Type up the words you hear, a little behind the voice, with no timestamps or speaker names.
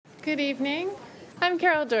Good evening. I'm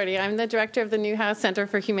Carol Doherty. I'm the director of the Newhouse Center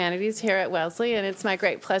for Humanities here at Wellesley, and it's my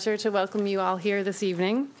great pleasure to welcome you all here this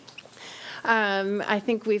evening. I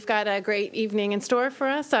think we've got a great evening in store for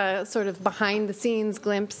us, a sort of behind-the-scenes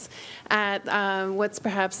glimpse at what's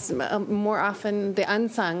perhaps more often the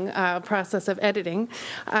unsung process of editing,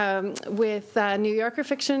 with New Yorker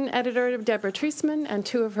fiction editor Deborah Treisman and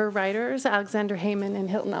two of her writers, Aleksandar, Hemon,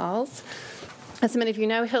 and Hilton Alls. As many of you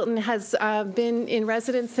know, Hilton has been in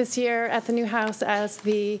residence this year at the Newhouse as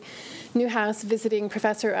the Newhouse visiting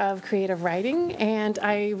professor of creative writing, and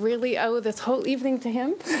I really owe this whole evening to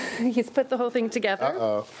him. He's put the whole thing together.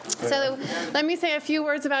 Uh-oh. So let me say a few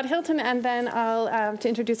words about Hilton, and then I'll to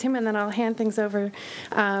introduce him, and then I'll hand things over,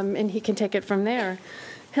 and he can take it from there.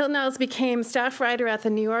 Hilton Alls became staff writer at The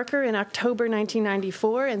New Yorker in October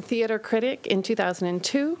 1994 and theater critic in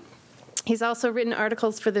 2002. He's also written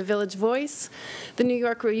articles for The Village Voice, the New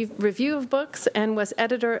York Review of Books, and was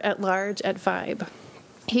editor-at-large at Vibe.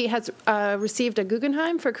 He has received a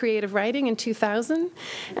Guggenheim for creative writing in 2000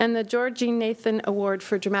 and the George G. Nathan Award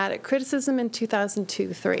for Dramatic Criticism in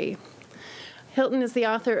 2002-03. Hilton is the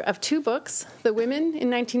author of two books, The Women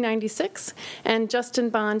in 1996 and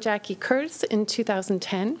Justin Bond, Jackie Curtis in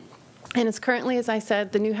 2010. And is currently, as I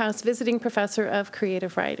said, the Newhouse visiting professor of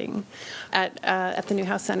creative writing at the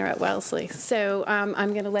Newhouse Center at Wellesley. So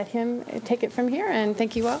I'm going to let him take it from here, and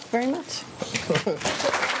thank you all very much.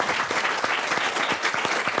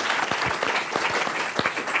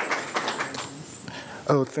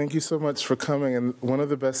 Oh, thank you so much for coming. And one of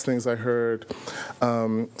the best things I heard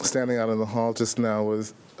standing out in the hall just now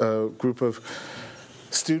was a group of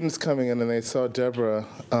students coming in, and they saw Deborah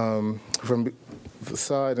from the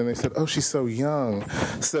side, and they said, "Oh, she's so young."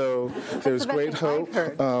 So there's great hope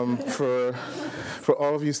for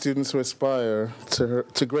all of you students who aspire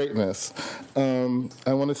to greatness.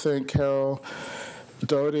 I want to thank Carol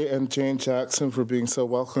Doherty and Jane Jackson for being so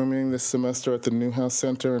welcoming this semester at the Newhouse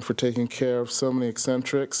Center and for taking care of so many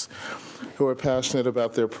eccentrics who are passionate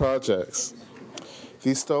about their projects.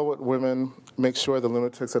 These stalwart women make sure the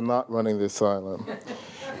lunatics are not running the asylum.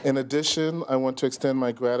 In addition, I want to extend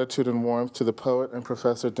my gratitude and warmth to the poet and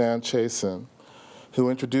Professor Dan Chasen, who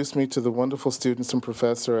introduced me to the wonderful students and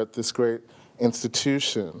professor at this great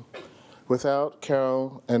institution. Without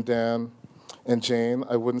Carol and Dan and Jane,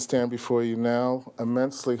 I wouldn't stand before you now,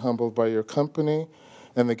 immensely humbled by your company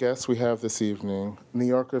and the guests we have this evening, New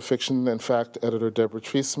Yorker fiction and fact editor Deborah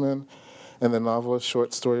Treisman, and the novelist,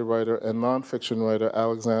 short story writer, and nonfiction writer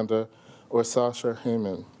Aleksandar or Sasha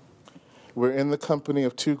Hemon. We're in the company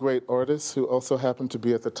of two great artists who also happen to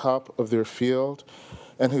be at the top of their field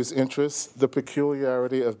and whose interests, the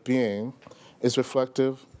peculiarity of being, is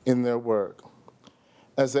reflective in their work.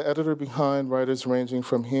 As the editor behind writers ranging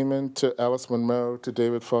from Hemon to Alice Munro to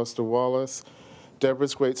David Foster Wallace,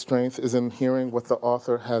 Deborah's great strength is in hearing what the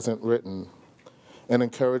author hasn't written and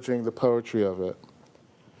encouraging the poetry of it.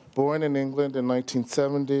 Born in England in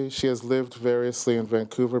 1970, she has lived variously in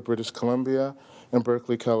Vancouver, British Columbia, and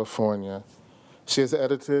Berkeley, California. She has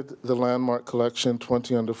edited the landmark collection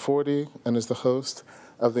 20 Under 40 and is the host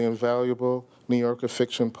of the invaluable New Yorker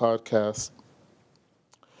Fiction podcast.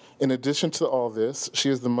 In addition to all this, she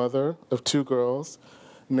is the mother of two girls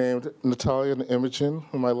named Natalia and Imogen,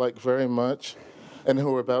 whom I like very much, and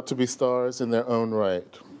who are about to be stars in their own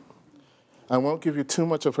right. I won't give you too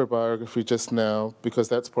much of her biography just now because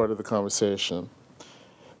that's part of the conversation.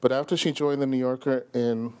 But after she joined the New Yorker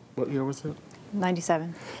in, what year was it?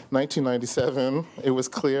 1997, it was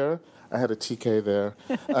clear, I had a TK there,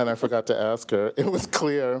 and I forgot to ask her, it was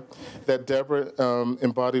clear that Deborah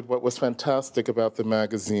embodied what was fantastic about the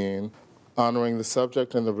magazine, honoring the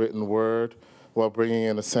subject and the written word while bringing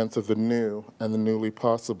in a sense of the new and the newly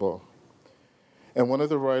possible. And one of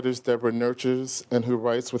the writers Deborah nurtures and who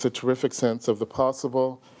writes with a terrific sense of the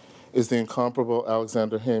possible is the incomparable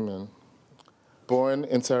Aleksandar Hemon. Born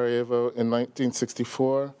in Sarajevo in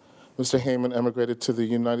 1964, Mr. Hemon emigrated to the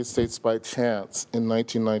United States by chance in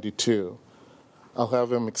 1992. I'll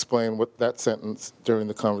have him explain what that sentence during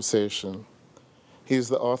the conversation. He is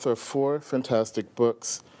the author of 4 fantastic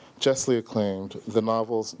books, justly acclaimed, the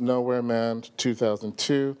novels Nowhere Man,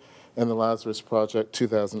 2002, and The Lazarus Project,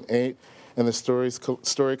 2008, and the story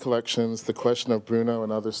collections The Question of Bruno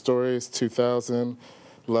and Other Stories, 2000,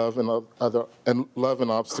 Love and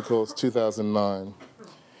Obstacles, 2009.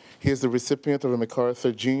 He is the recipient of a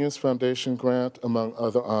MacArthur Genius Foundation grant, among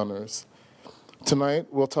other honors. Tonight,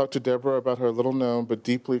 we'll talk to Deborah about her little-known but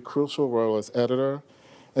deeply crucial role as editor,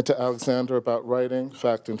 and to Aleksandar about writing,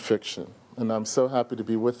 fact, and fiction. And I'm so happy to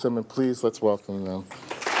be with them, and please, let's welcome them.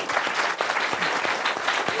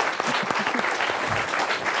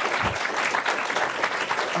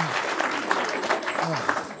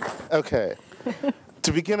 Okay.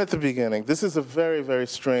 To begin at the beginning, this is a very, very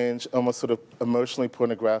strange, almost sort of emotionally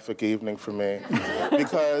pornographic evening for me,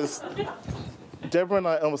 because Deborah and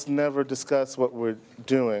I almost never discuss what we're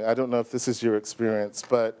doing. I don't know if this is your experience,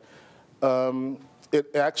 but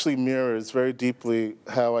it actually mirrors very deeply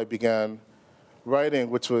how I began writing,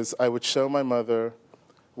 which was I would show my mother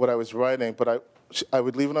what I was writing, but I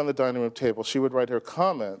would leave it on the dining room table. She would write her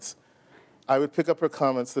comments. I would pick up her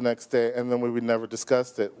comments the next day, and then we would never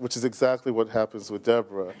discuss it, which is exactly what happens with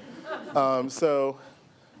Deborah. So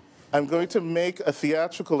I'm going to make a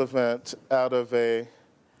theatrical event out of a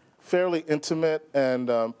fairly intimate and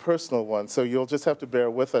personal one. So you'll just have to bear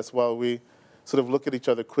with us while we sort of look at each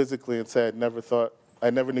other quizzically and say, I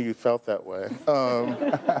never knew you felt that way.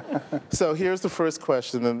 So here's the first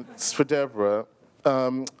question, and it's for Deborah.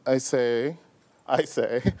 I say,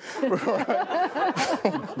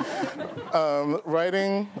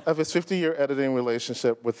 writing of his 50-year editing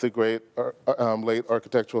relationship with the great late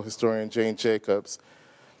architectural historian Jane Jacobs,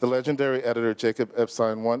 the legendary editor Jacob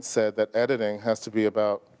Epstein once said that editing has to be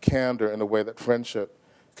about candor in a way that friendship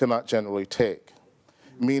cannot generally take,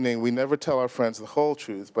 meaning we never tell our friends the whole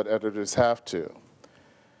truth, but editors have to.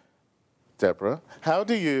 Deborah, how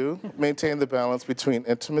do you maintain the balance between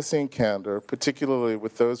intimacy and candor, particularly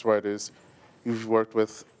with those writers you've worked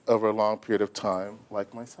with over a long period of time,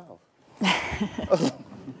 like myself?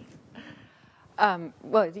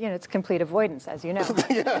 Well, it's complete avoidance, as you know.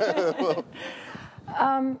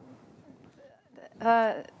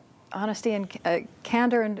 Honesty and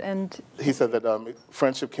candor and... He said that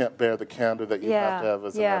friendship can't bear the candor that you have to have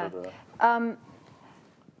as an editor.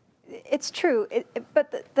 It's true,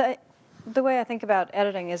 but the way I think about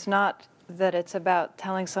editing is not that it's about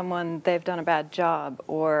telling someone they've done a bad job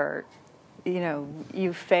or,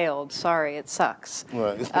 you failed, sorry, it sucks.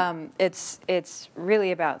 Right. It's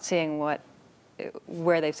really about seeing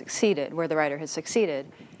where they've succeeded, where the writer has succeeded,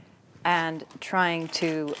 and trying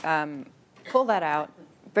to pull that out,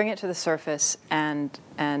 bring it to the surface, and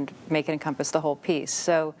make it encompass the whole piece.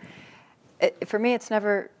 So for me, it's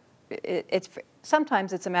never...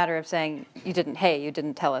 Sometimes it's a matter of saying, you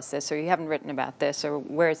didn't tell us this, or you haven't written about this, or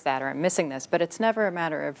where's that, or I'm missing this. But it's never a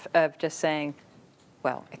matter of just saying,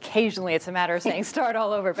 well, occasionally it's a matter of saying start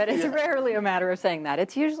all over, but it's rarely a matter of saying that.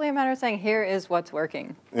 It's usually a matter of saying, here is what's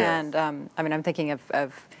working. Yes. And I'm thinking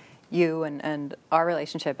of you and our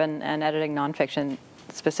relationship and editing nonfiction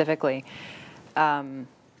specifically.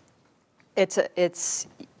 It's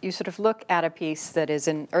you sort of look at a piece that is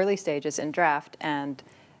in early stages, in draft, and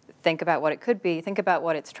think about what it could be, think about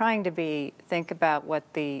what it's trying to be, think about what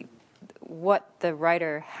the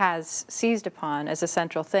writer has seized upon as a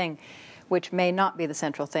central thing, which may not be the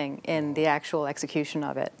central thing in the actual execution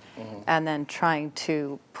of it, and then trying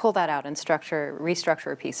to pull that out and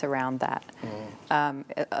restructure a piece around that.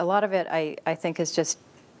 A lot of it, I think, is just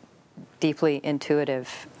deeply intuitive,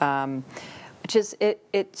 which is,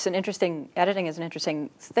 editing is an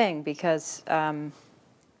interesting thing because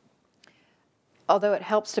although it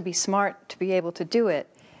helps to be smart to be able to do it,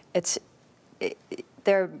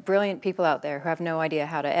 there are brilliant people out there who have no idea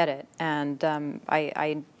how to edit. And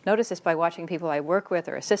I notice this by watching people I work with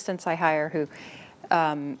or assistants I hire who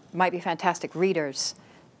might be fantastic readers,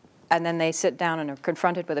 and then they sit down and are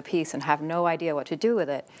confronted with a piece and have no idea what to do with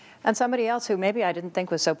it. And somebody else who maybe I didn't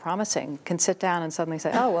think was so promising can sit down and suddenly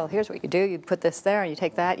say, oh, well, here's what you do. You put this there, and you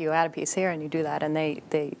take that, you add a piece here, and you do that. And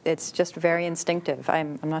it's just very instinctive.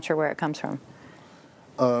 I'm not sure where it comes from.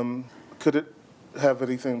 Could it have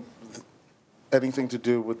anything to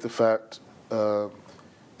do with the fact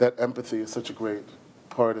that empathy is such a great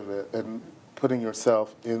part of it, and putting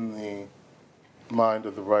yourself in the mind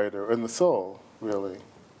of the writer, in the soul, really?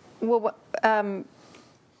 Well,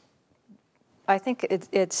 I think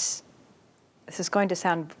this is going to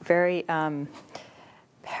sound very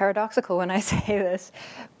paradoxical when I say this,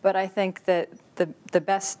 but I think that the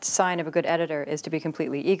best sign of a good editor is to be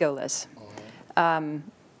completely egoless.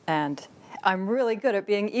 And I'm really good at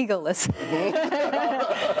being egoless.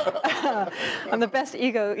 I'm the best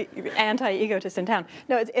anti-egotist in town.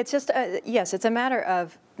 No, it's just, yes, it's a matter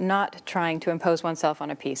of not trying to impose oneself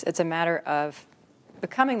on a piece. It's a matter of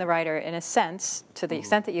becoming the writer in a sense, to the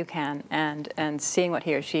extent that you can, and seeing what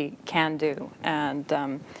he or she can do, and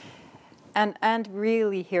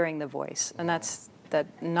really hearing the voice. And that's that,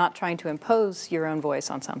 not trying to impose your own voice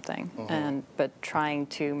on something, but trying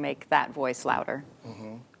to make that voice louder.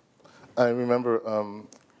 I remember,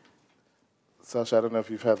 Sasha, I don't know if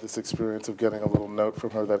you've had this experience of getting a little note from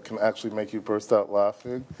her that can actually make you burst out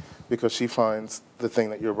laughing because she finds the thing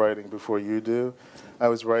that you're writing before you do. I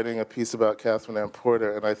was writing a piece about Catherine Ann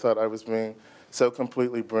Porter, and I thought I was being so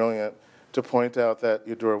completely brilliant to point out that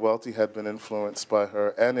Eudora Welty had been influenced by her,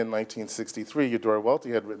 and in 1963, Eudora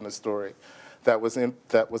Welty had written a story that was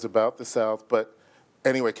about the South. But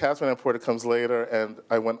anyway, Catherine and Porter comes later, and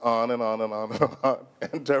I went on and on and on and on.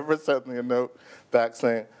 And Deborah sent me a note back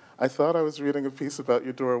saying, I thought I was reading a piece about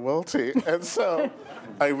Eudora Welty. And so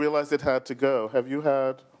I realized it had to go. Have you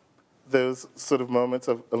had those sort of moments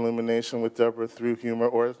of illumination with Deborah through humor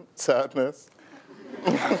or sadness?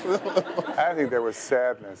 I think there was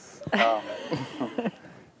sadness.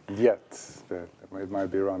 Yet, it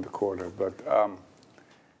might be around the corner, but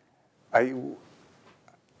I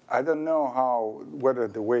don't know whether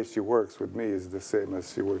the way she works with me is the same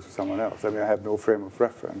as she works with someone else. I mean, I have no frame of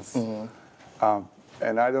reference,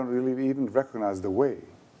 and I don't really even recognize the way,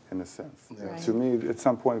 in a sense. Yeah. To me, at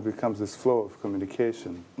some point, it becomes this flow of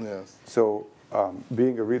communication. Yes. So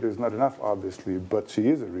being a reader is not enough, obviously, but she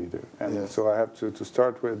is a reader. And yes. so I have to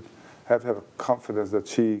start with, have a confidence that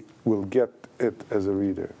she will get it as a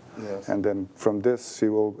reader. Yes. And then from this, she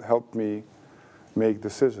will help me make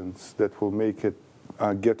decisions that will make it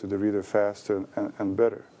get to the reader faster and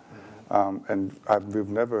better. And we've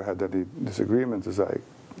never had any disagreements.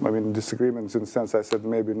 Disagreements in the sense I said,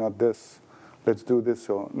 maybe not this, let's do this,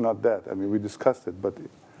 or not that. I mean, we discussed it, but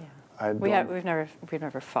we've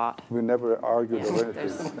never fought. We never argued or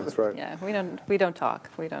anything. That's right. Yeah, we don't talk.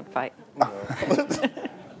 We don't fight.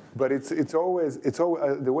 But it's always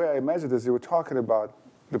the way I imagine this. You were talking about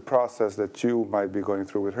the process that you might be going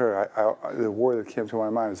through with her. The word that came to my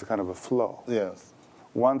mind is a kind of a flow. Yes.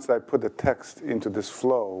 Once I put the text into this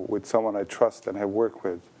flow with someone I trust and have worked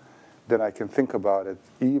with, then I can think about it,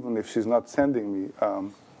 even if she's not sending me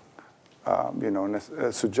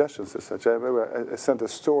suggestions as such. I remember I sent a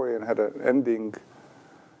story and had an ending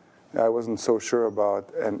I wasn't so sure about,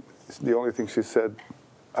 and the only thing she said,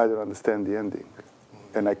 I didn't understand the ending.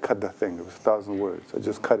 And I cut the thing. It was 1,000 words. I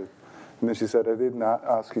just cut it. And then she said, I did not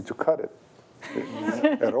ask you to cut it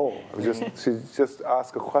at all. She just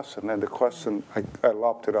asked a question, and the question, I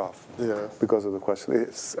lopped it off because of the question.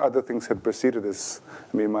 Other things had preceded this,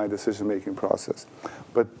 my decision-making process.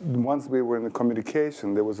 But once we were in the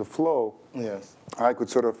communication, there was a flow. Yes. I could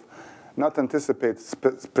sort of not anticipate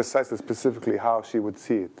precisely, specifically how she would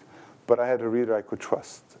see it, but I had a reader I could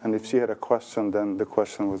trust. And if she had a question, then the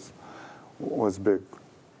question was big.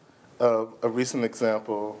 A recent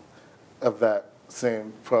example of that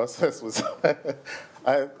same process was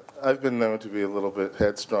I've been known to be a little bit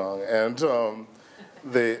headstrong, and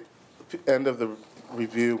the end of the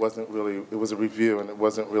review wasn't really, it was a review and it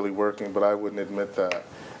wasn't really working, but I wouldn't admit that.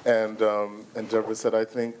 And Deborah said, I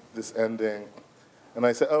think this ending, and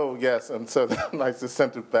I said, oh yes, and so then I just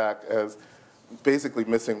sent it back as basically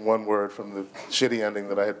missing one word from the shitty ending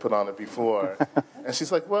that I had put on it before. And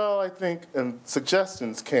she's like, well, I think, and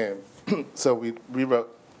suggestions came. So we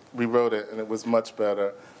rewrote it, and it was much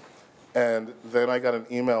better. And then I got an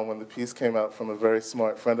email when the piece came out from a very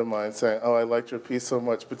smart friend of mine saying, oh, I liked your piece so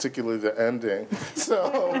much, particularly the ending.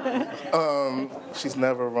 So she's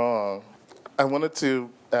never wrong. I wanted to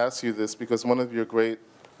ask you this because one of your great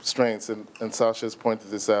strengths, and Sasha has pointed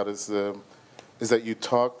this out, is that you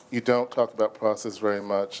don't talk about process very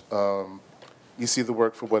much. You see the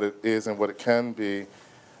work for what it is and what it can be.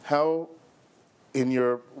 How, in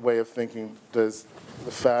your way of thinking, does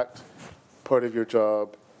the fact part of your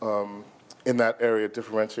job in that area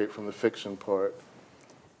differentiate from the fiction part?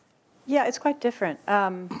 Yeah, it's quite different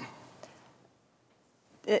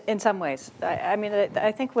in some ways.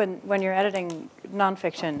 I think when you're editing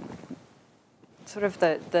nonfiction, sort of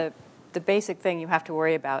the basic thing you have to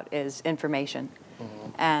worry about is information. Mm-hmm.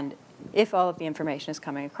 And if all of the information is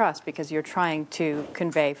coming across, because you're trying to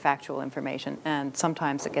convey factual information, and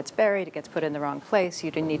sometimes it gets buried, it gets put in the wrong place, you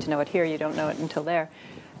didn't need to know it here, you don't know it until there.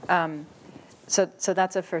 So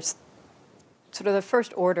that's the first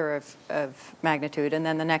order of magnitude, and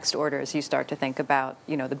then the next order is you start to think about,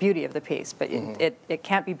 the beauty of the piece, but mm-hmm. it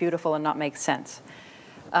can't be beautiful and not make sense.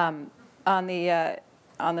 On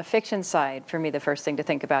the fiction side, for me, the first thing to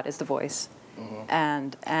think about is the voice,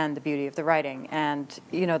 mm-hmm. and the beauty of the writing, and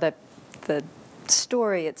the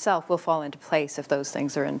story itself will fall into place if those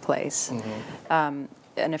things are in place, mm-hmm.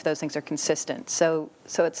 And if those things are consistent. So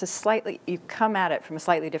it's you come at it from a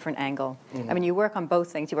slightly different angle. Mm-hmm. You work on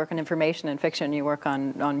both things. You work on information and fiction. You work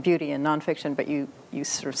on beauty and nonfiction, but you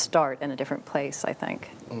sort of start in a different place, I think.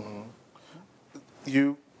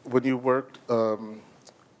 Mm-hmm. When you worked. I'm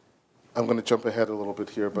going to jump ahead a little bit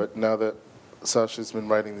here, but now that Sasha's been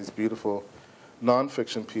writing these beautiful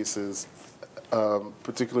nonfiction pieces,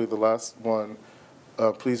 particularly the last one,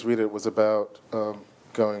 Please Read It, was about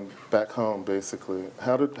going back home, basically.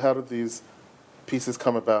 How did these pieces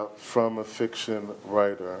come about from a fiction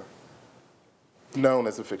writer? known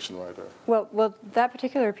as a fiction writer. Well, that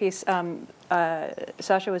particular piece,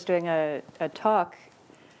 Sasha was doing a talk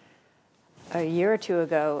a year or two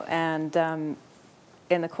ago, and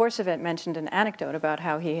in the course of it mentioned an anecdote about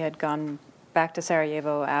how he had gone back to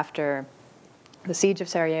Sarajevo after the siege of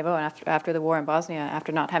Sarajevo and after the war in Bosnia,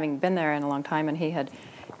 after not having been there in a long time, and he had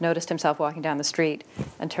noticed himself walking down the street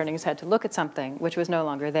and turning his head to look at something, which was no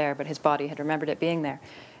longer there, but his body had remembered it being there.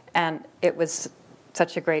 And it was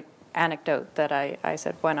such a great anecdote that I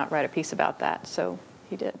said, why not write a piece about that? So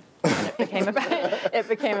he did. And it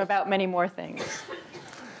became about many more things.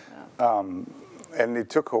 And it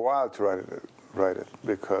took a while to write it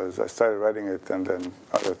because I started writing it and then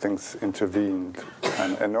other things intervened.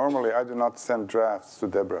 And normally I do not send drafts to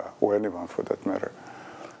Deborah or anyone for that matter.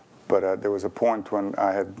 But there was a point when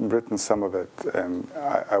I had written some of it and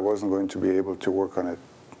I wasn't going to be able to work on it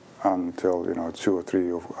until 2 or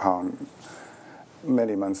 3 or how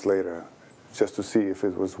many months later, just to see if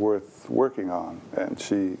it was worth working on. And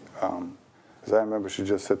she, as I remember, she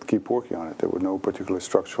just said, keep working on it. There were no particular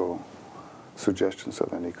structural suggestions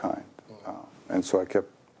of any kind. And so I kept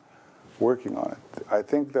working on it. I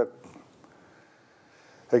think that,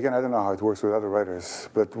 again, I don't know how it works with other writers,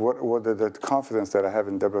 but the confidence that I have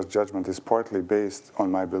in Deborah's judgment is partly based on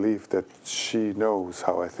my belief that she knows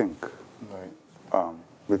how I think. Right.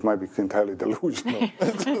 It might be entirely delusional.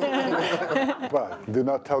 But do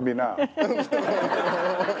not tell me now.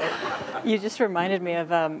 You just reminded me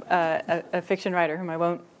of a fiction writer whom I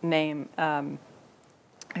won't name,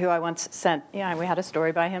 who I once sent. Yeah, we had a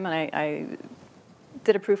story by him, and I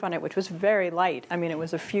did a proof on it, which was very light. I mean, it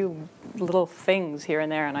was a few little things here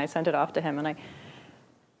and there, and I sent it off to him. And I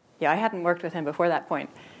hadn't worked with him before that point.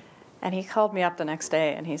 And he called me up the next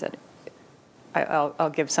day, and he said, I'll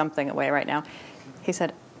give something away right now. He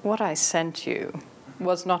said, what I sent you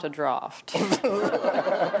was not a draft.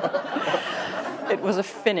 It was a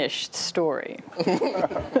finished story.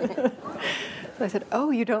 So I said, oh,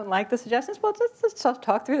 you don't like the suggestions? Well, let's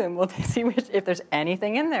talk through them. We'll see if there's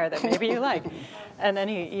anything in there that maybe you like. And then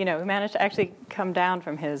he managed to actually come down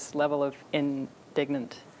from his level of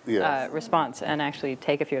indignant response and actually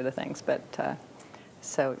take a few of the things. But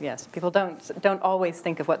so yes, people don't always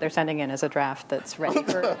think of what they're sending in as a draft that's ready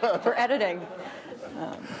for editing.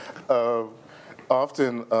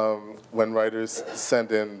 Often when writers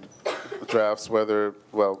send in drafts,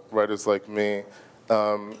 writers like me,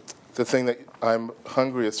 the thing that I'm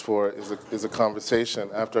hungriest for is a conversation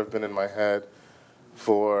after I've been in my head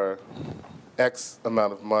for X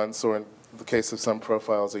amount of months, or in the case of some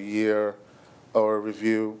profiles, a year, or a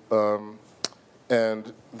review.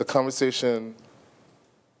 And the conversation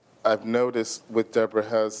I've noticed with Deborah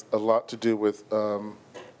has a lot to do with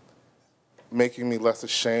making me less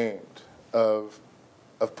ashamed of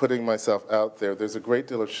putting myself out there. There's a great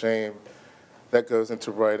deal of shame that goes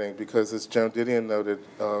into writing because, as Joan Didion noted,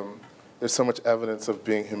 there's so much evidence of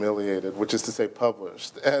being humiliated, which is to say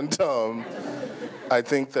published. And I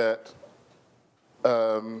think that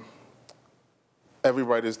every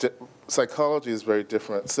writer's psychology is very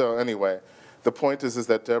different. So anyway, the point is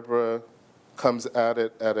that Deborah comes at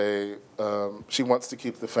it at she wants to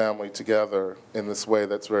keep the family together in this way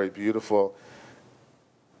that's very beautiful.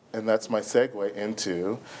 And that's my segue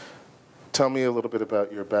into, tell me a little bit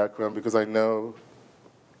about your background, because I know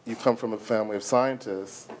you come from a family of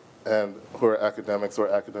scientists and who are academics or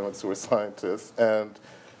academics who are scientists, and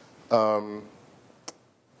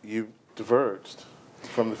you diverged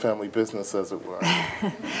from the family business, as it were.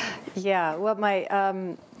 Yeah, well,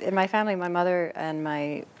 in my family, my mother and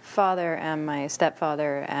my father and my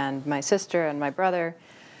stepfather and my sister and my brother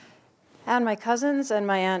and my cousins and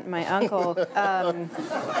my aunt and my uncle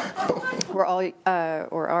were all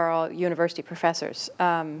or are all university professors.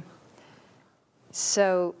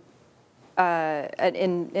 So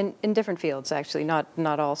in different fields, actually,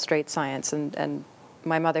 not all straight science. And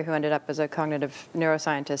my mother, who ended up as a cognitive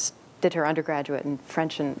neuroscientist, did her undergraduate in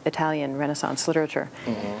French and Italian Renaissance literature.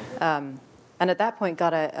 Mm-hmm. And at that point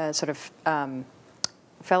got a sort of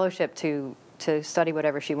fellowship to study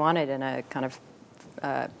whatever she wanted in a kind of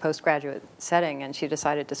postgraduate setting, and she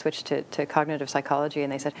decided to switch to cognitive psychology,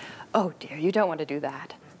 and they said, oh dear, you don't want to do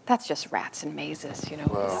that. That's just rats and mazes,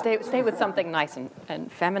 Wow. Stay with something nice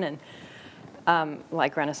and feminine,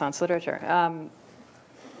 like Renaissance literature.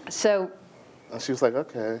 So... And she was like,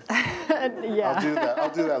 okay, yeah. I'll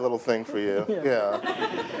do that little thing for you. Yeah.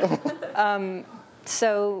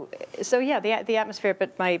 So yeah, the atmosphere,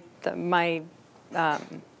 but my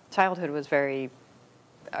childhood was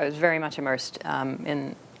I was very much immersed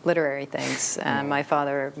in literary things. And my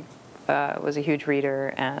father was a huge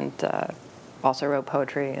reader and also wrote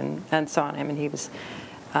poetry and so on. I mean, he was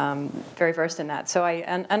very versed in that. So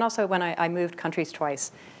and also when I moved countries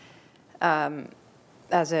twice, before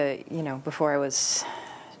I was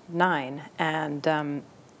 9, and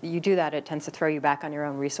you do that, it tends to throw you back on your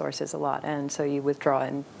own resources a lot, and so you withdraw.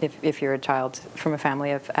 And if you're a child from a family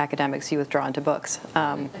of academics, you withdraw into books.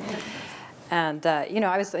 I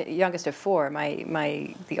was the youngest of 4.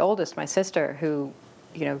 The oldest, my sister, who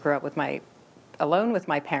grew up alone with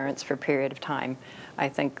my parents for a period of time, I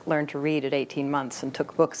think learned to read at 18 months and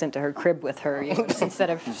took books into her crib with her. Instead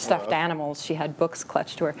of stuffed animals, she had books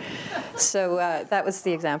clutched to her. So that was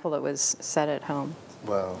the example that was set at home.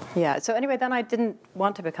 Wow. Yeah. So anyway, then I didn't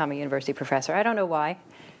want to become a university professor. I don't know why.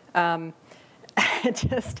 I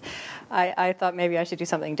thought maybe I should do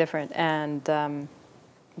something different,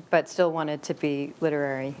 but still wanted to be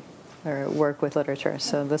literary or work with literature.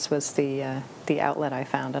 So this was the outlet I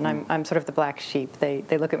found, and I'm sort of the black sheep. They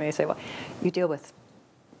look at me and say, "Well, you deal with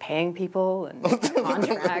paying people and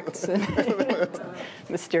contracts and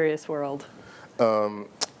mysterious world."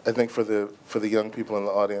 I think for the young people in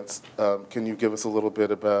the audience, can you give us a little bit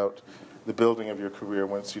about the building of your career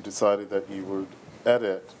once you decided that you would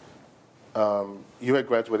edit? You had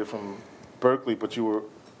graduated from Berkeley, but you were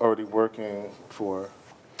already working for.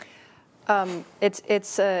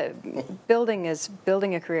 Building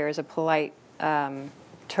a career is a polite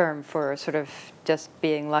term for sort of just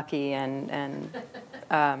being lucky and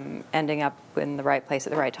ending up in the right place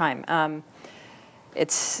at the right time.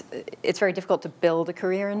 It's very difficult to build a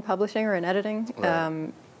career in publishing or in editing,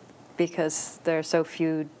 right, because there are so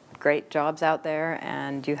few great jobs out there,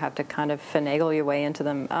 and you have to kind of finagle your way into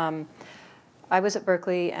them. I was at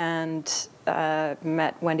Berkeley and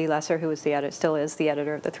met Wendy Lesser, who was still is the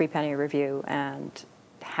editor of the Threepenny Review, and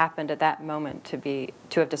happened at that moment to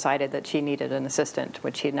have decided that she needed an assistant,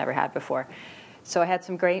 which she had never had before. So I had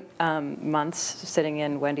some great months sitting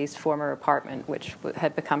in Wendy's former apartment, which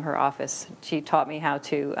had become her office. She taught me how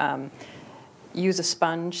to use a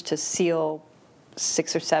sponge to seal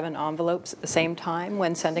 6 or 7 envelopes at the same time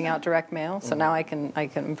when sending out direct mail. So now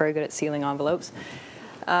I'm very good at sealing envelopes.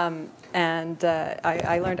 I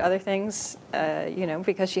learned other things,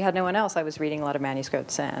 because she had no one else. I was reading a lot of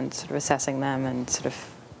manuscripts and sort of assessing them and sort of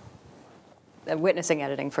witnessing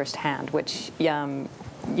editing firsthand, which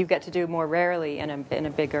you get to do more rarely in a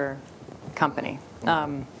bigger company.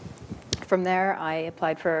 From there, I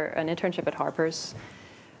applied for an internship at Harper's,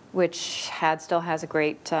 which still has a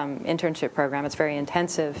great internship program. It's very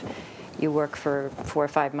intensive. You work for 4 or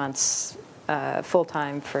 5 months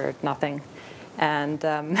full-time for nothing. And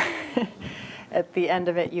at the end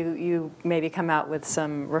of it, you maybe come out with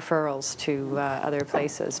some referrals to other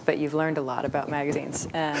places, but you've learned a lot about magazines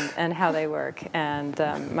and how they work. And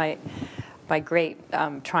my great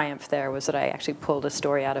triumph there was that I actually pulled a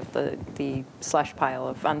story out of the slush pile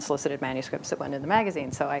of unsolicited manuscripts that went in the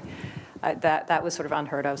magazine. So that was sort of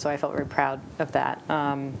unheard of, so I felt very proud of that.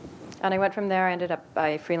 And I went from there.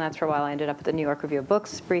 I freelanced for a while. I ended up at the New York Review of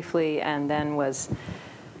Books briefly, and then was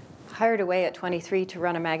hired away at 23 to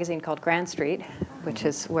run a magazine called Grand Street, which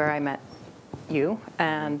is where I met you,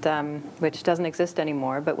 and which doesn't exist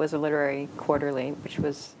anymore, but was a literary quarterly, which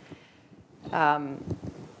was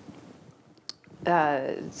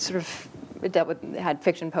had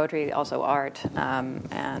fiction, poetry, also art,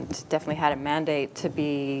 and definitely had a mandate to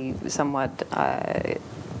be somewhat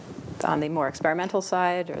on the more experimental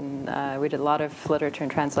side, and we did a lot of literature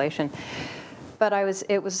and translation. But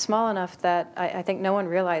it was small enough that I think no one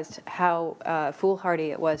realized how foolhardy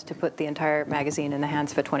it was to put the entire magazine in the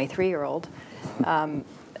hands of a 23-year-old.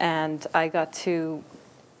 And I got to...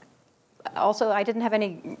 Also, I didn't have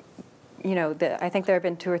any... I think there have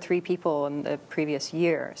been 2 or 3 people in the previous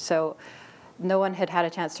year. So no one had had a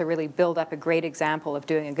chance to really build up a great example of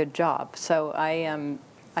doing a good job. So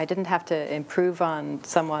I didn't have to improve on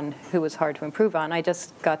someone who was hard to improve on. I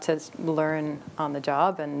just got to learn on the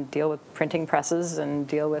job and deal with printing presses and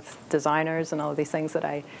deal with designers and all of these things that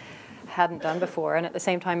I hadn't done before. And at the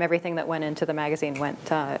same time, everything that went into the magazine went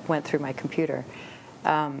through my computer.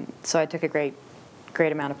 So I took a great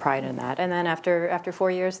amount of pride in that. And then after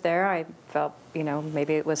 4 years there, I felt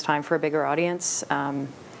maybe it was time for a bigger audience. I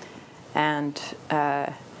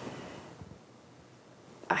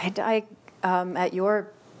at your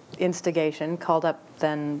instigation, called up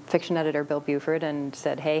then fiction editor Bill Buford and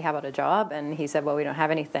said, "Hey, how about a job?" And he said, "Well, we don't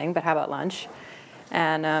have anything, but how about lunch?"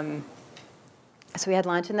 And so we had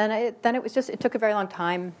lunch, and then it took a very long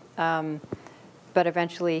time, but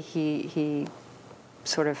eventually he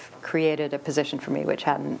sort of created a position for me which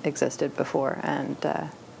hadn't existed before, and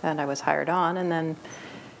I was hired on. And then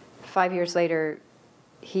 5 years later,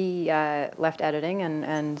 he left editing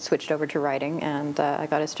and switched over to writing, and I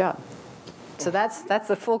got his job. So that's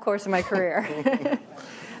the full course of my career.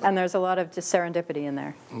 And there's a lot of just serendipity in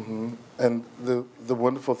there. Mm-hmm. And the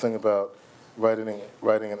wonderful thing about writing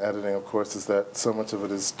and editing, of course, is that so much of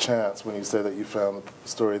it is chance. When you say that you found the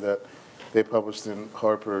story that they published in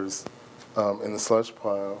Harper's in the slush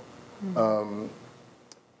pile,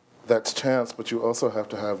 that's chance, but you also have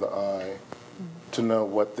to have the eye to know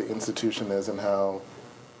what the institution is and how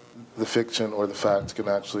the fiction or the fact can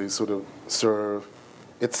actually sort of serve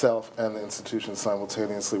itself and the institution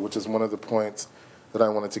simultaneously, which is one of the points that I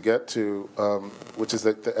wanted to get to, which is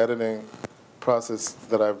that the editing process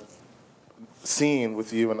that I've seen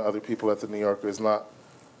with you and other people at the New Yorker is not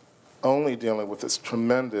only dealing with this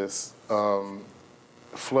tremendous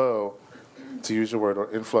flow, to use your word,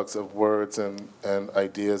 or influx of words and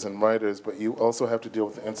ideas and writers, but you also have to deal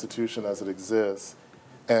with the institution as it exists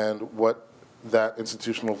and what that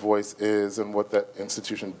institutional voice is and what that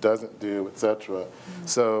institution doesn't do, etc.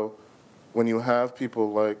 So when you have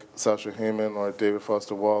people like Sasha Hemon or David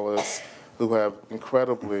Foster Wallace who have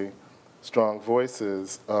incredibly strong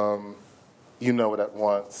voices, you know it at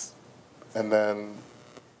once, and then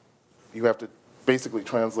you have to basically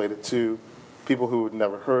translate it to people who had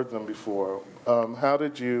never heard them before. How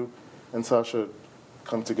did you and Sasha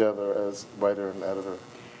come together as writer and editor?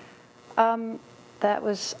 That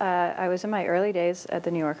was, I was in my early days at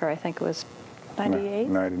the New Yorker. I think it was 98?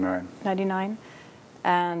 99. 99.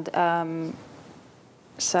 And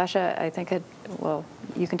Sasha, I think,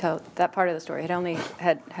 you can tell that part of the story,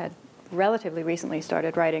 had relatively recently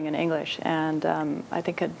started writing in English, and I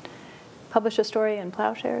think had published a story in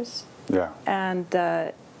Plowshares. Yeah.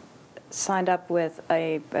 And signed up with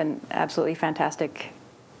an absolutely fantastic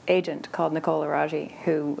agent called Nicole Araji,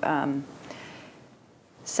 who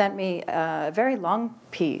sent me a very long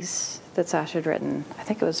piece that Sasha had written. I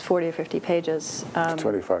think it was 40 or 50 pages.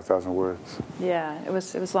 25,000 words. Yeah, it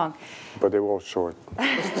was long. But they were all short.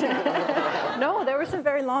 No, there were some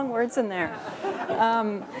very long words in there.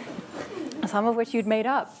 Some of which you'd made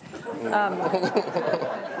up.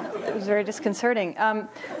 It was very disconcerting.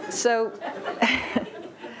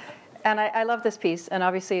 And I love this piece, and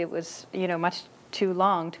obviously it was, much too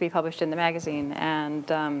long to be published in the magazine, and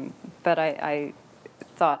but I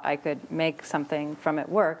thought I could make something from it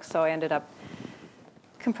work, so I ended up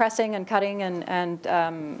compressing and cutting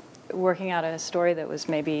and working out a story that was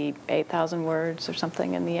maybe 8,000 words or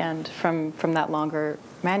something in the end from that longer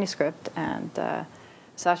manuscript, and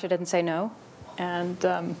Sasha didn't say no, and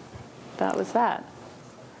that was that.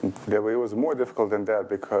 Yeah, but it was more difficult than that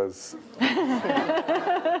because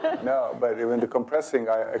no, but when the compressing,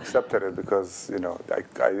 I accepted it because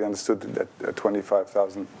I understood that a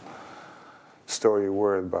 25,000 story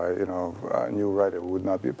word by a new writer would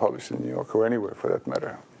not be published in New York or anywhere for that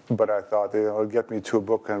matter. But I thought it'll get me to a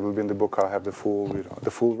book, and will be in the book. I'll have the full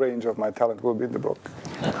range of my talent will be in the book.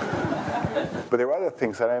 But there were other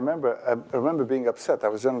things, and I remember being upset. I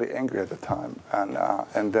was generally angry at the time,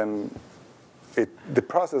 and then. The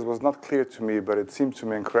process was not clear to me, but it seemed to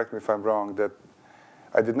me, and correct me if I'm wrong, that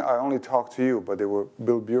I only talked to you, but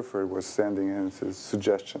Bill Buford was sending in his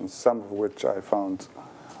suggestions, some of which I found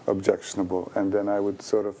objectionable, and then I would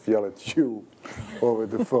sort of yell at you over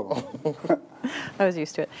the phone. I was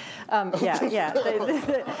used to it. Yeah.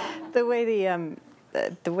 The way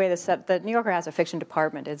the New Yorker has a fiction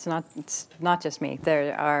department. It's not just me.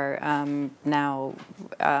 There are now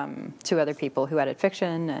 2 other people who edit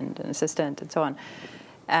fiction and an assistant and so on.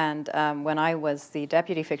 And when I was the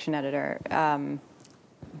deputy fiction editor,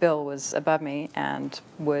 Bill was above me and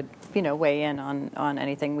would weigh in on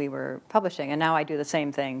anything we were publishing. And now I do the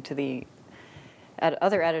same thing to the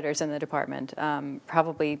other editors in the department.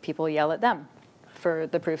 Probably people yell at them for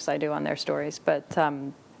the proofs I do on their stories, but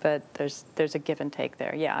there's a give and take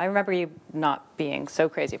there. Yeah, I remember you not being so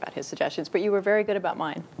crazy about his suggestions, but you were very good about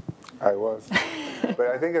mine. I was. But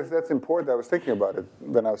I think that's important. I was thinking about it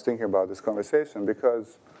when I was thinking about this conversation,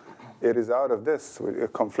 because it is out of this, a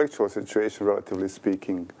conflictual situation, relatively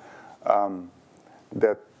speaking,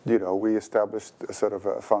 that, we established a sort of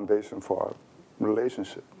a foundation for our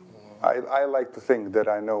relationship. I like to think that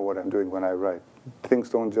I know what I'm doing when I write. Things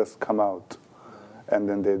don't just come out and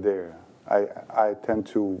then they're there. I tend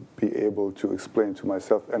to be able to explain to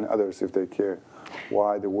myself and others, if they care,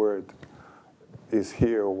 why the word is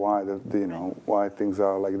here, why why things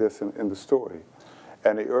are like this in the story.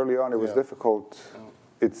 And early on, it was difficult.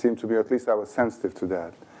 It seemed to me, at least I was sensitive to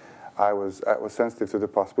that. I was sensitive to the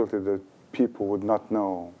possibility that people would not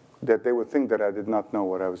know, that they would think that I did not know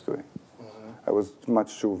what I was doing. Mm-hmm. I was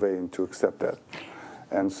much too vain to accept that.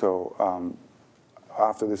 And so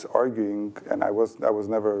after this arguing, and I was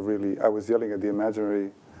never really, I was yelling at the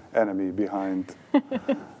imaginary enemy behind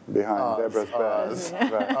behind Deborah's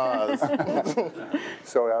back. Right.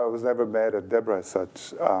 So I was never mad at Deborah as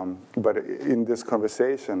such, but in this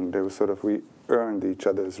conversation, there was sort of, we earned each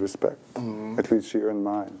other's respect. At least she earned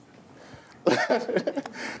mine.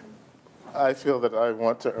 I feel that I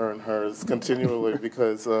want to earn hers continually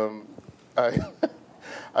because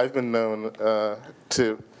I've been known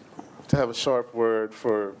to have a sharp word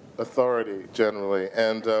for authority generally,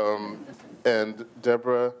 and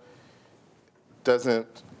Deborah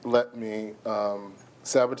doesn't let me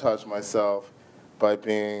sabotage myself by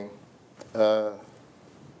being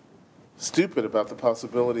stupid about the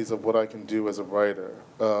possibilities of what I can do as a writer.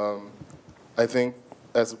 I think,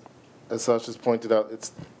 as Sasha's pointed out,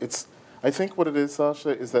 it's. I think what it is, Sasha,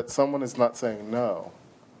 is that someone is not saying no,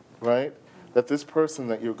 right? That this person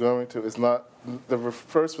that you're going to is not, the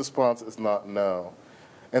first response is not no.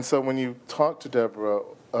 And so when you talk to Deborah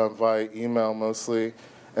via email mostly,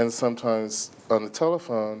 and sometimes on the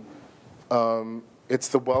telephone, it's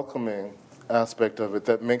the welcoming aspect of it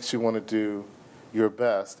that makes you want to do your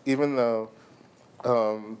best, even though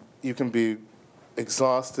you can be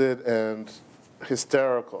exhausted and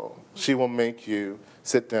hysterical. She will make you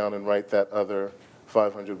sit down and write that other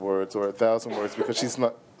 500 words or 1,000 words because she's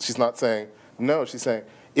not saying no. She's saying,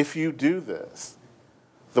 if you do this,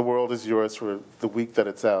 the world is yours for the week that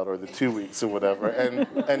it's out or the 2 weeks or whatever.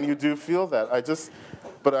 And you do feel that.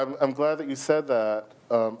 But I'm glad that you said that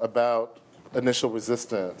about initial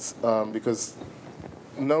resistance because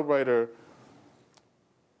no writer,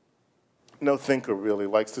 no thinker really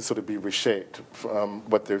likes to sort of be reshaped from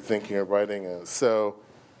what their thinking or writing is. So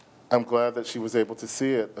I'm glad that she was able to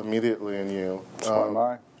see it immediately in you. So am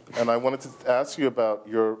I. And I wanted to ask you about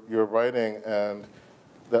your writing and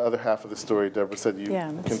the other half of the story. Deborah said you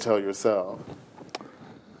can tell yourself.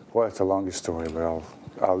 Well, it's a longer story, but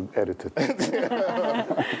I'll edit it.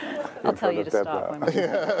 I'll tell you to stop.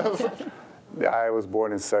 I was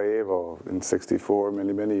born in Sarajevo in '64,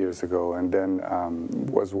 many years ago, and then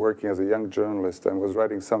was working as a young journalist and was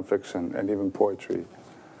writing some fiction and even poetry.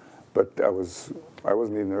 But I wasn't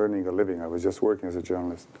even earning a living. I was just working as a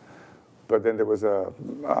journalist. But then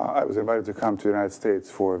I was invited to come to the United States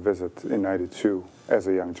for a visit in '92 as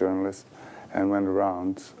a young journalist, and went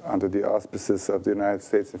around under the auspices of the United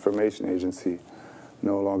States Information Agency,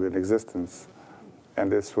 no longer in existence. And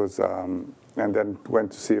this was, and then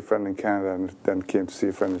went to see a friend in Canada, and then came to see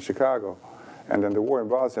a friend in Chicago. And then the war in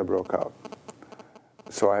Bosnia broke out.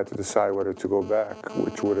 So I had to decide whether to go back,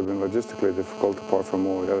 which would have been logistically difficult apart from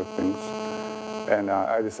all the other things. And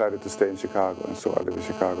I decided to stay in Chicago, and so I live in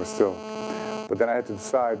Chicago still. But then I had to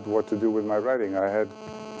decide what to do with my writing. I had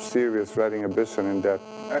serious writing ambition in that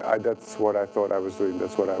that's what I thought I was doing,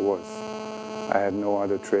 that's what I was. I had no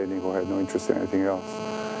other training or had no interest in anything else.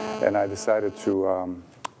 And I decided to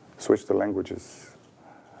switch the languages.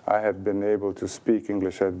 I had been able to speak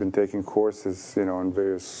English. I had been taking courses, in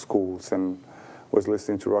various schools, and was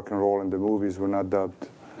listening to rock and roll, and the movies were not dubbed.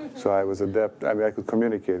 So I was adept. I mean, I could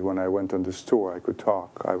communicate when I went on this tour. I could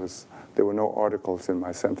talk. There were no articles in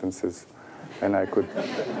my sentences, and I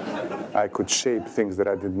could shape things that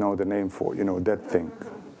I didn't know the name for. That thing.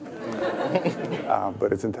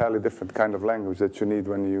 But it's entirely different kind of language that you need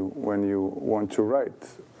when you want to write.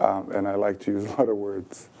 And I like to use a lot of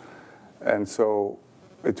words. And so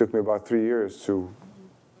it took me about 3 years to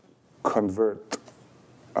convert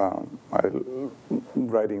my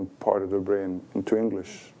writing part of the brain into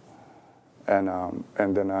English. And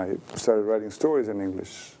then I started writing stories in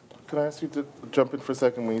English. Can I ask you to jump in for a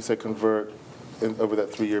second when you say convert over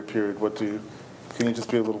that 3-year period? Can you just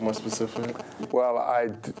be a little more specific? Well,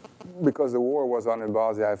 because the war was on in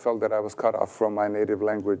Bosnia, I felt that I was cut off from my native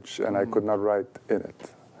language and I could not write in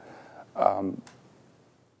it.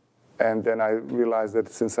 And then I realized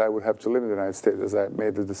that since I would have to live in the United States, as I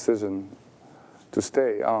made the decision to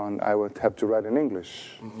stay on, I would have to write in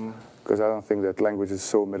English. Because I don't think that language is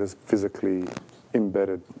so metaphysically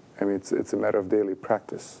embedded. I mean, it's a matter of daily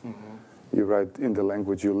practice. You write in the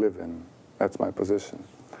language you live in. That's my position.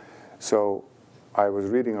 So I was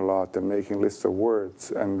reading a lot and making lists of words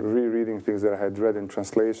and rereading things that I had read in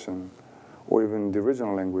translation or even in the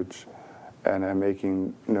original language, and I'm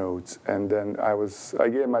making notes. And then I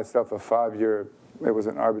gave myself a 5-year, it was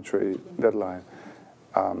an arbitrary deadline.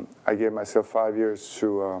 I gave myself 5 years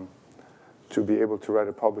to be able to write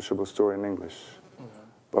a publishable story in English.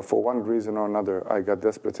 But for one reason or another, I got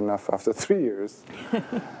desperate enough after 3 years,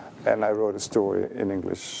 and I wrote a story in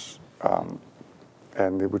English,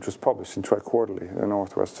 which was published in Tri-Quarterly, a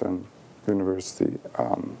Northwestern University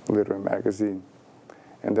literary magazine.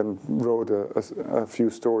 And then wrote a few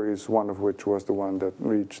stories, one of which was the one that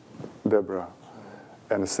reached Deborah.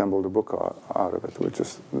 and assembled a book out of it, which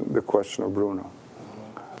is The Question of Bruno.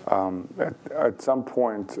 At some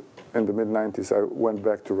point in the mid-90s, I went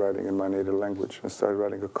back to writing in my native language and started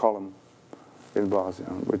writing a column in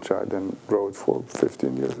Bosnian, which I then wrote for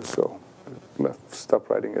 15 years or so. Stopped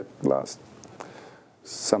writing it last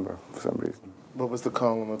summer for some reason. What was the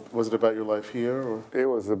column? Was it about your life here? Or? It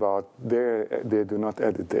was about they do not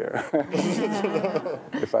edit there.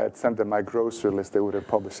 If I had sent them my grocery list, they would have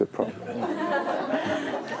published it probably.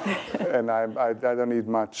 And I don't need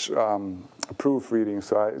much proofreading,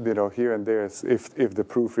 so here and there, if the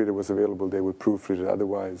proofreader was available, they would proofread it.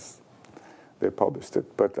 Otherwise, they published it.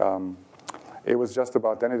 But it was just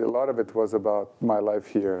about anything. A lot of it was about my life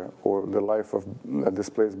here, or the life of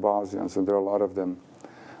displaced Bosnians, and there are a lot of them.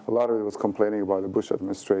 A lot of it was complaining about the Bush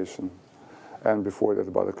administration, and before that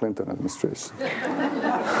about the Clinton administration.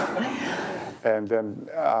 And then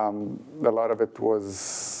a lot of it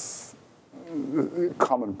was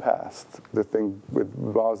common past. The thing with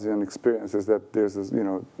Bosnian experience is that there's this,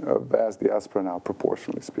 a vast diaspora now,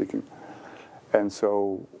 proportionally speaking. And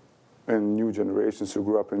so in new generations who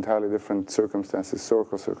grew up in entirely different circumstances,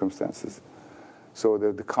 historical circumstances, so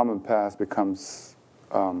that the common past becomes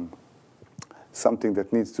something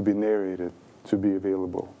that needs to be narrated to be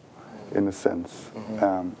available, in a sense,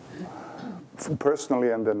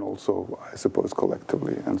 personally, and then also, I suppose,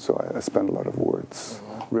 collectively. And so I spend a lot of words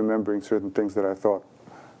remembering certain things that I thought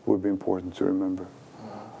would be important to remember.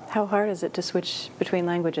 How hard is it to switch between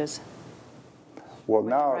languages? Well,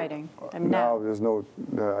 when now, you're writing? now there's no.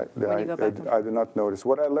 I do not notice.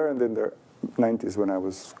 What I learned in the 90s when I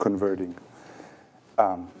was converting,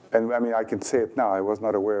 and I mean, I can say it now. I was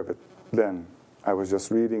not aware of it then. I was just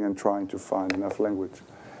reading and trying to find enough language.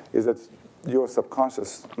 Is that your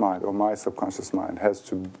subconscious mind, or my subconscious mind, has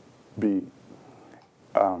to be,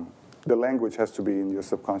 the language has to be in your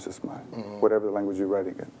subconscious mind, whatever the language you're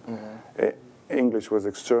writing in. English was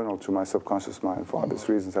external to my subconscious mind for obvious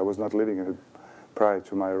reasons. I was not living in it prior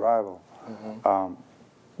to my arrival.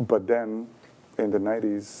 But then, in the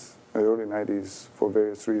 90s, early 90s, for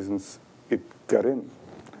various reasons, it got in,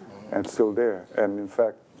 and still there. And in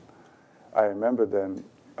fact, I remember then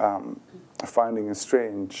finding it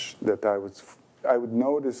strange that I would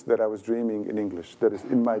notice that I was dreaming in English. That is,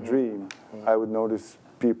 in my dream, I would notice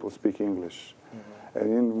people speak English. And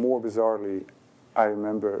even more bizarrely, I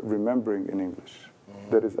remember remembering in English.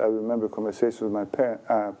 That is, I remember conversations with my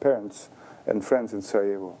parents and friends in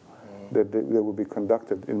Sarajevo that they would be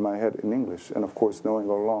conducted in my head in English. And of course, knowing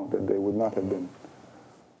all along that they would not have been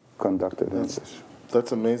conducted in English.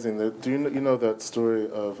 That's amazing. Do you know that story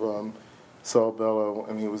of Saul Bellow,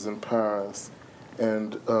 and he was in Paris,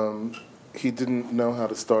 and he didn't know how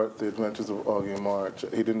to start the Adventures of Augie March.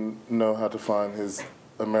 He didn't know how to find his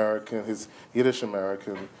Yiddish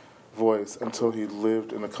American voice until he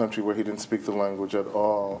lived in a country where he didn't speak the language at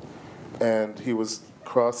all. And he was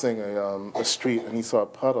crossing a street, and he saw a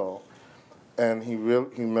puddle, and he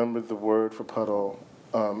remembered the word for puddle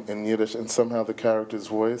in Yiddish, and somehow the character's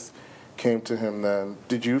voice came to him then.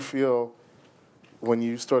 Did you feel, when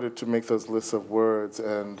you started to make those lists of words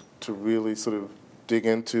and to really sort of dig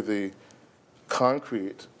into the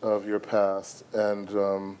concrete of your past and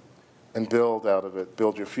build out of it,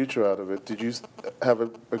 build your future out of it, did you have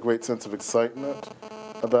a great sense of excitement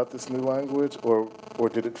about this new language, or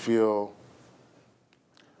did it feel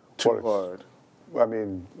too hard? I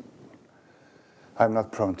mean, I'm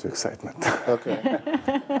not prone to excitement. Okay.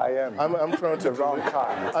 I am. I'm prone to the wrong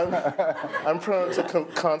kind. I'm prone to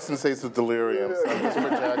constant states of delirium. So I'm just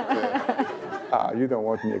projecting. You don't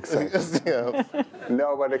want me excited. Yeah.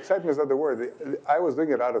 No, but excitement is not the word. I was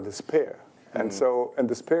doing it out of despair, and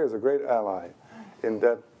despair is a great ally, in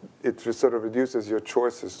that it just sort of reduces your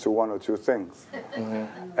choices to one or two things.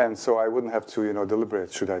 And so I wouldn't have to,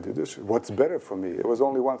 deliberate. Should I do this? What's better for me? It was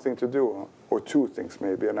only one thing to do, or two things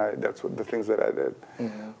maybe, and that's what the things that I did.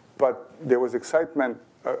 But there was excitement,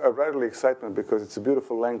 a readily excitement, because it's a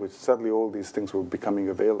beautiful language. Suddenly all these things were becoming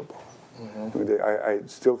available. I mean, I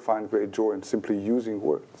still find great joy in simply using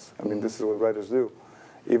words. I mean, this is what writers do.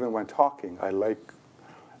 Even when talking, I like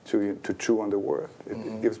to chew on the word.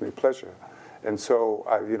 It gives me pleasure. And so,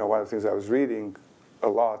 one of the things I was reading a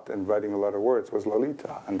lot and writing a lot of words was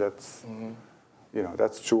Lolita, and that's,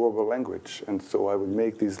 that's chewable language. And so I would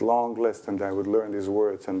make these long lists, and I would learn these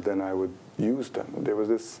words, and then I would use them. And there was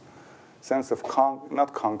this sense of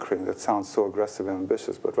not conquering, that sounds so aggressive and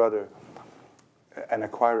ambitious, but rather, and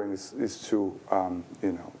acquiring is too,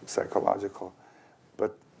 psychological,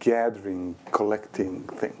 but gathering, collecting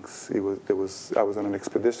things. I was on an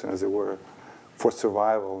expedition, as it were, for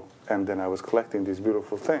survival, and then I was collecting these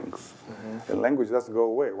beautiful things. And language doesn't go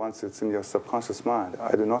away once it's in your subconscious mind.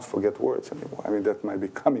 I do not forget words anymore. I mean, that might be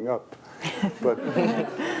coming up, but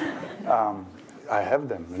I have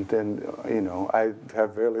them, and then I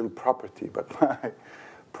have very little property, but my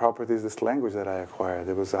property is this language that I acquired.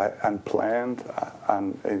 It was unplanned,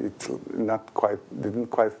 and it didn't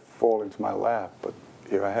quite fall into my lap, but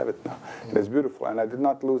here I have it now. And it's beautiful, and I did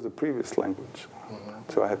not lose the previous language.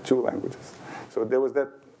 So I had 2 languages. So there was that.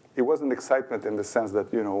 It wasn't excitement in the sense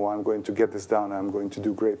that, I'm going to get this down, I'm going to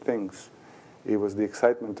do great things. It was the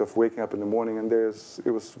excitement of waking up in the morning, and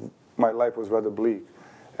my life was rather bleak.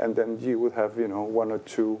 And then you would have, 1 or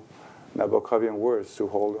 2 Nabokovian words to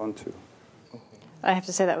hold on to. I have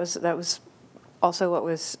to say that was also what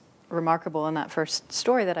was remarkable in that first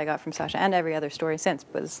story that I got from Sasha, and every other story since,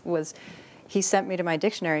 was he sent me to my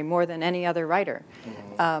dictionary more than any other writer,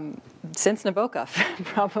 since Nabokov,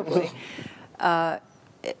 probably.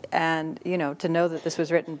 And to know that this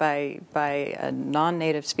was written by a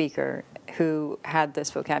non-native speaker who had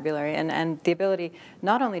this vocabulary and the ability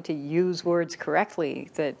not only to use words correctly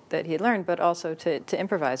that he had learned, but also to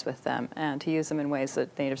improvise with them and to use them in ways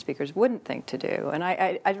that native speakers wouldn't think to do. And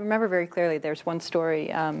I remember very clearly there's one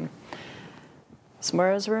story,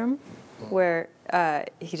 Smura's Room, where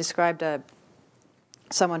he described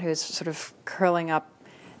someone who's sort of curling up.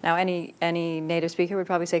 Now, any native speaker would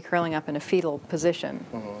probably say curling up in a fetal position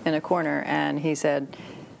in a corner, and he said,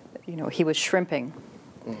 he was shrimping.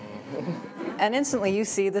 And instantly you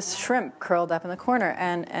see this shrimp curled up in the corner,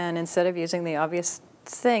 and instead of using the obvious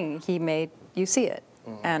thing, he made you see it.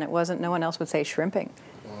 And it wasn't, no one else would say shrimping.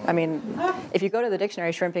 I mean, if you go to the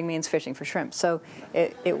dictionary, shrimping means fishing for shrimp. So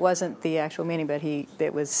it wasn't the actual meaning, but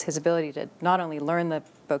it was his ability to not only learn the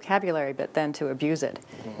vocabulary, but then to abuse it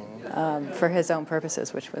for his own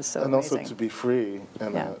purposes, which was so amazing. And also to be free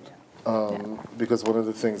in it. Because one of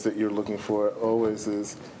the things that you're looking for always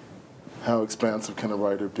is how expansive can a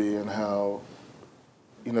writer be, and how,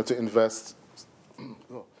 to invest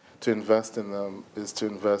in them is to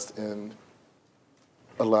invest in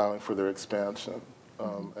allowing for their expansion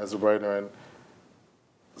as a writer. And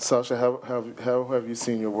Sasha, how have you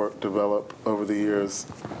seen your work develop over the years?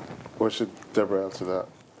 Or should Deborah answer that?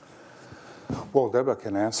 Well, Deborah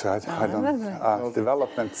can answer. I don't.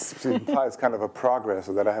 Development implies kind of a progress,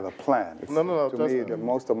 or that I have a plan. No. To me,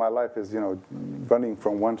 most of my life is, running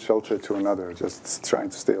from one shelter to another, just trying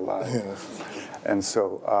to stay alive. Yes. And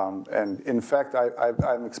so, and in fact,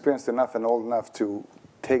 I'm experienced enough and old enough to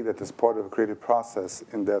take that as part of a creative process,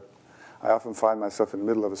 in that I often find myself in the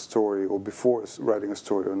middle of a story, or before writing a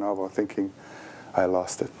story or a novel, thinking, I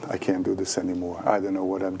lost it. I can't do this anymore. I don't know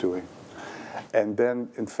what I'm doing. And then,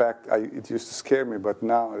 in fact, it used to scare me, but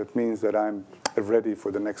now it means that I'm ready for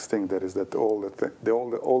the next thing. That is that all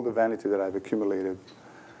the vanity that I've accumulated,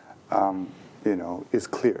 is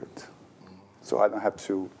cleared. So I don't have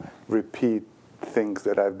to repeat things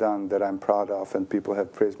that I've done that I'm proud of and people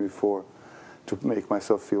have praised me for, to make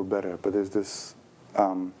myself feel better. But there's this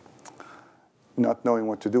not knowing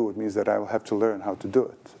what to do. It means that I will have to learn how to do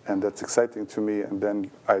it, and that's exciting to me. And then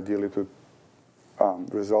ideally to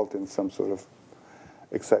result in some sort of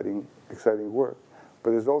exciting work.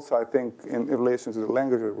 But there's also, I think, in relation to the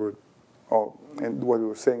language and what we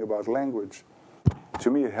were saying about language, to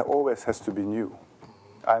me it always has to be new.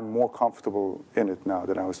 I'm more comfortable in it now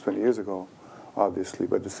than I was 20 years ago, obviously.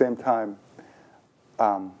 But at the same time,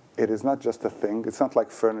 it is not just a thing. It's not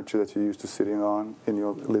like furniture that you're used to sitting on in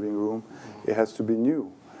your living room. It has to be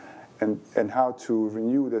new. And how to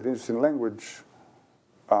renew that interest in language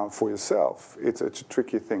for yourself, it's a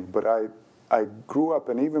tricky thing. But I grew up,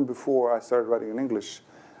 and even before I started writing in English,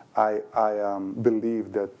 I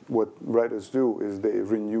believe that what writers do is they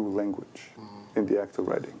renew language in the act of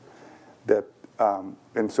writing.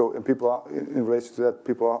 And people, in relation to that,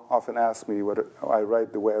 people often ask me whether I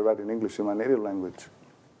write the way I write in English in my native language,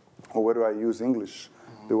 or whether I use English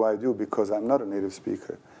the way I do, because I'm not a native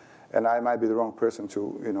speaker. And I might be the wrong person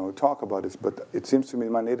to talk about this, but it seems to me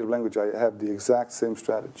in my native language I have the exact same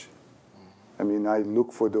strategy. I mean, I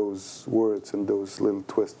look for those words and those little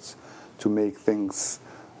twists to make things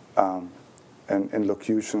and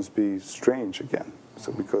locutions be strange again.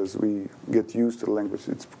 So because we get used to the language,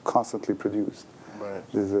 it's constantly produced. Right.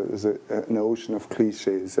 There's an ocean of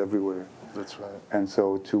cliches everywhere. That's right. And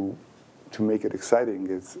so to make it exciting,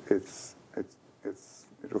 it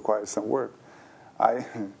requires some work.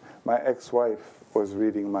 My ex-wife was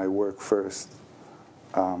reading my work first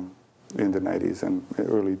in the 90s and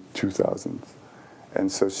early 2000s.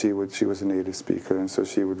 And so she was a native speaker, and so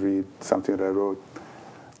she would read something that I wrote,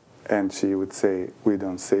 and she would say, "We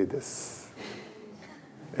don't say this."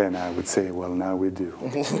 And I would say, well, now we do.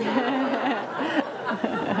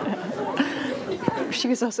 She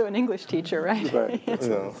was also an English teacher, right? Right.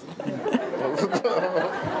 Yeah.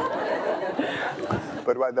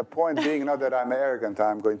 But the point being, not that I'm arrogant,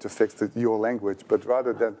 I'm going to fix your language, but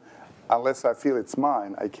rather that unless I feel it's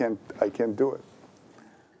mine, I can't do it.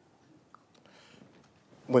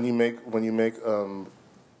 When you make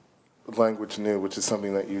language new, which is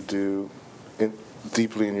something that you do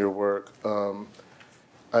deeply in your work,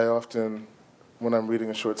 I often, when I'm reading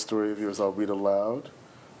a short story of yours, I'll read aloud,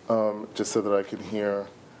 just so that I can hear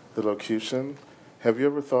the locution. Have you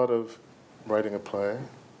ever thought of writing a play?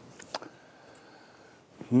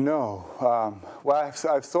 No. Well,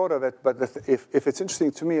 I've thought of it, but if it's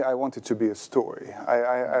interesting to me, I want it to be a story.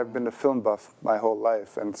 I've been a film buff my whole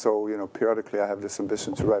life, and so periodically I have this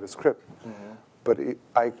ambition to write a script. Mm-hmm. But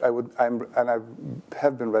I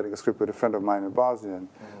have been writing a script with a friend of mine in Bosnia,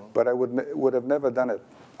 mm-hmm. but I would have never done it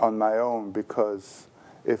on my own, because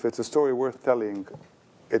if it's a story worth telling,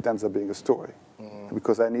 it ends up being a story. Mm-hmm.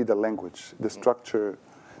 Because I need a language, the structure.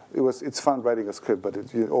 It's fun writing a script, but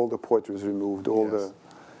all the poetry is removed,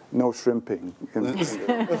 no shrimping in the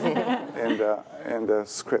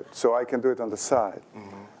script. So I can do it on the side.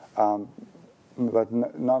 Mm-hmm. But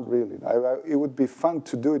not really. It would be fun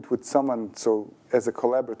to do it with someone, so as a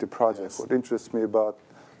collaborative project. Yes. What interests me about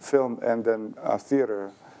film and then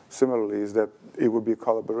theater, similarly, is that it would be a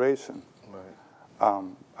collaboration. Right.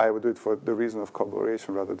 I would do it for the reason of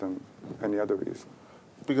collaboration rather than any other reason.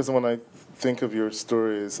 Because when I think of your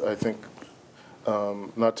stories, I think,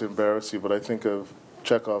 not to embarrass you, but I think of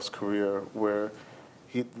Chekhov's career, where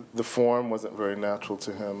the form wasn't very natural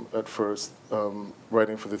to him at first,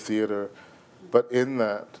 writing for the theater, but in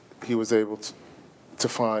that he was able to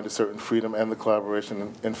find a certain freedom and the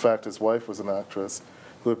collaboration. In fact, his wife was an actress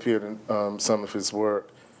who appeared in some of his work.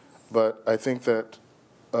 But I think that,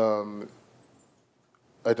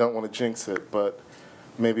 I don't want to jinx it, but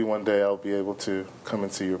maybe one day I'll be able to come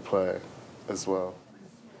and see your play as well.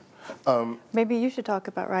 Maybe you should talk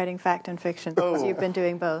about writing fact and fiction, since you've been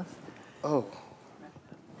doing both. Oh.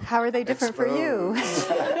 How are they different for you?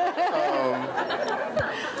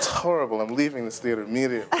 It's horrible. I'm leaving this theater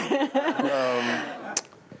immediately.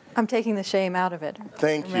 I'm taking the shame out of it.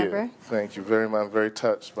 Thank you. Thank you very much. I'm very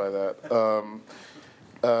touched by that.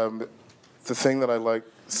 The thing that I like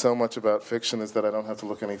so much about fiction is that I don't have to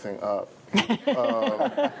look anything up.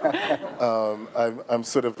 I'm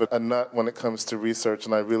sort of a nut when it comes to research,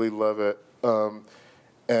 and I really love it.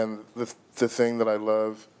 And the thing that I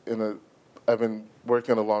love I've been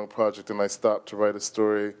working on a long project, and I stopped to write a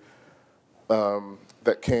story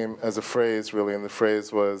that came as a phrase, really, and the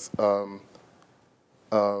phrase was, I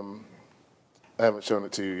haven't shown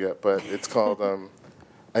it to you yet, but it's called,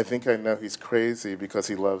 I think I know he's crazy because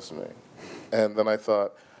he loves me. And then I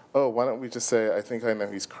thought, why don't we just say, I think I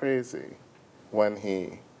know he's crazy when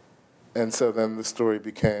he. And so then the story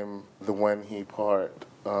became the when he part.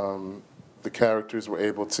 The characters were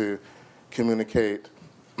able to communicate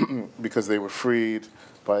because they were freed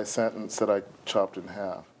by a sentence that I chopped in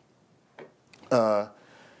half.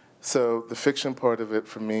 So the fiction part of it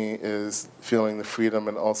for me is feeling the freedom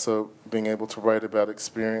and also being able to write about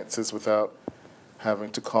experiences without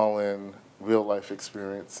having to call in real life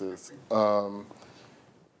experiences.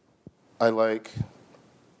 I like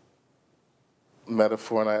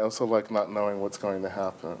metaphor, and I also like not knowing what's going to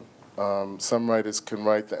happen. Some writers can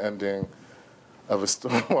write the ending of a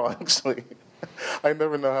story. Well, actually, I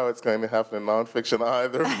never know how it's going to happen in nonfiction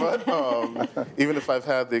either. But even if I've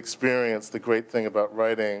had the experience, the great thing about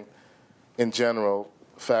writing in general,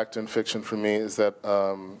 fact and fiction for me, is that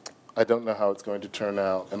I don't know how it's going to turn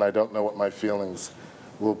out, and I don't know what my feelings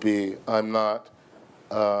will be. I'm not,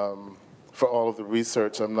 for all of the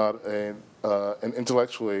research, I'm not an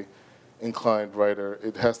intellectually inclined writer.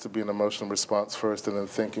 It has to be an emotional response first, and then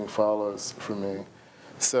thinking follows for me.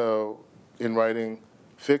 So in writing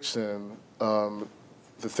fiction, the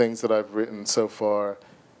things that I've written so far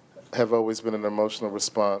have always been an emotional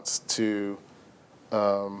response to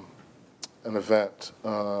an event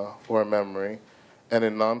or a memory. And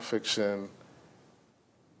in nonfiction,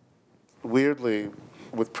 weirdly,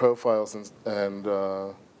 with profiles and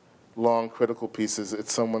long critical pieces,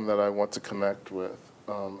 it's someone that I want to connect with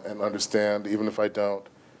and understand. Even if I don't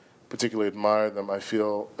particularly admire them, I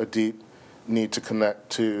feel a deep need to connect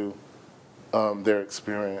to their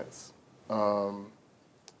experience.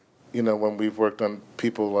 When we've worked on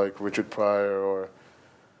people like Richard Pryor or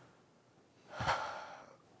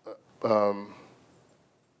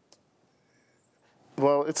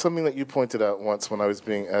well, it's something that you pointed out once when I was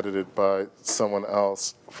being edited by someone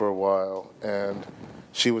else for a while, and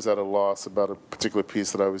she was at a loss about a particular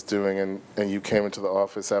piece that I was doing, and you came into the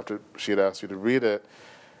office after she had asked you to read it,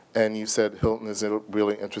 and you said Hilton is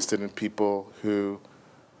really interested in people who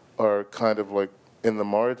are kind of like in the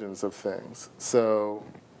margins of things. So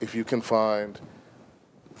if you can find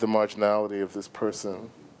the marginality of this person,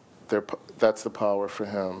 that's the power for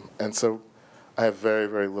him. And so I have very,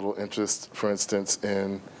 very little interest, for instance,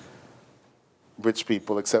 in rich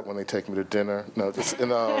people, except when they take me to dinner. No, just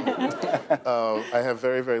I have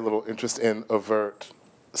very, very little interest in overt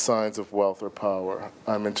signs of wealth or power.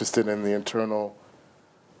 I'm interested in the internal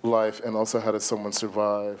life, and also how does someone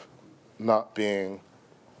survive not being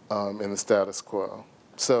in the status quo.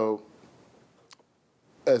 So,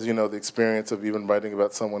 as you know, the experience of even writing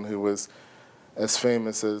about someone who was as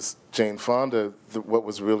famous as Jane Fonda, what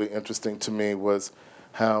was really interesting to me was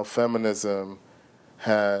how feminism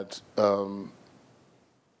had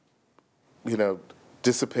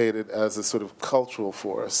dissipated as a sort of cultural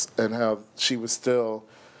force, and how she was still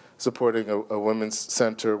supporting a women's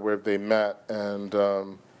center where they met, and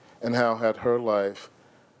how had her life,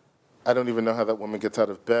 I don't even know how that woman gets out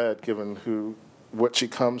of bed given what she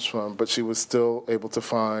comes from, but she was still able to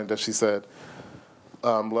find, as she said,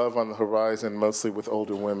 love on the horizon, mostly with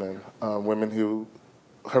older women, women who,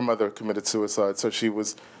 her mother committed suicide, so she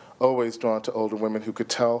was always drawn to older women who could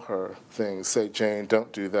tell her things, say, Jane,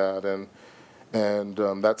 don't do that, and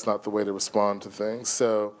that's not the way to respond to things.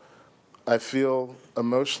 So I feel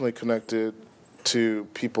emotionally connected to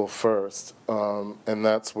people first, and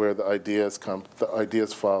that's where the ideas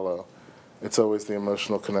follow. It's always the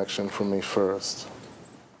emotional connection for me first.